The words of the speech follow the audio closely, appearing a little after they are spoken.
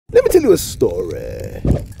Let me tell you a story.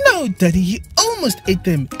 No, Daddy, he almost ate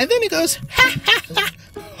them. And then he goes, ha ha ha.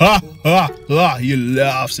 Ha ha ha, he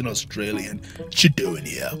laughs in Australian. What you doing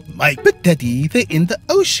here, Mike? But Daddy, they're in the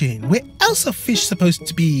ocean. Where else are fish supposed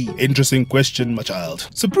to be? Interesting question, my child.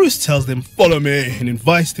 So Bruce tells them, follow me, and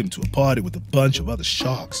invites them to a party with a bunch of other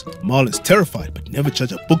sharks. Marlin's terrified, but never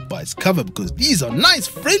judge a book by its cover because these are nice,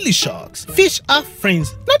 friendly sharks. Fish are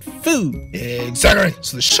friends, not food. Exactly.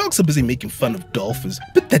 So the sharks are busy making fun of dolphins.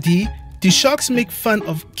 But Daddy, do sharks make fun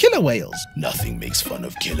of killer whales? Nothing makes fun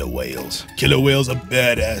of killer whales. Killer whales are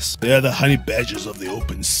badass. They are the honey badgers of the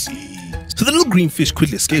open sea. So the little green fish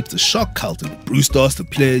quickly escapes the shark cult, and Bruce starts to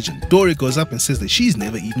pledge, and Dory goes up and says that she's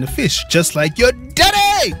never eaten a fish, just like your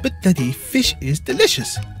daddy! But Daddy, fish is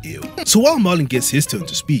delicious. Ew. So while Marlin gets his turn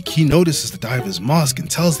to speak, he notices the diver's mask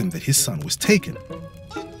and tells him that his son was taken.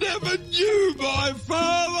 Never knew my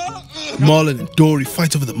father. Marlin and Dory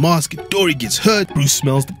fight over the mask, and Dory gets hurt. Bruce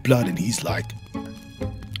smells the blood and he's like,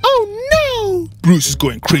 oh no! Bruce is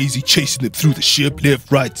going crazy, chasing them through the ship,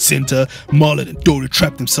 left, right, center. Marlin and Dory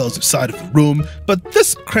trap themselves inside of the room, but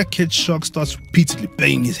this crackhead shark starts repeatedly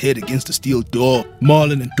banging his head against the steel door.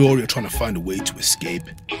 Marlin and Dory are trying to find a way to escape.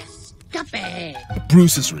 But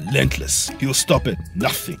Bruce is relentless. He'll stop at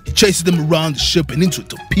nothing. He chases them around the ship and into a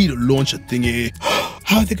torpedo launcher thingy.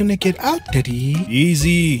 How are they gonna get out, Daddy?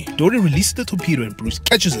 Easy. Dory releases the torpedo and Bruce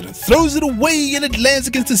catches it and throws it away, and it lands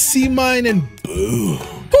against a sea mine and boom.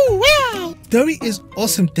 Oh wow! Dory is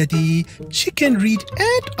awesome, Daddy. She can read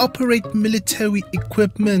and operate military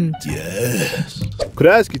equipment. Yes. Could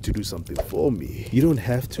I ask you to do something for me? You don't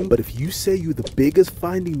have to, but if you say you're the biggest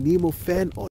Finding Nemo fan on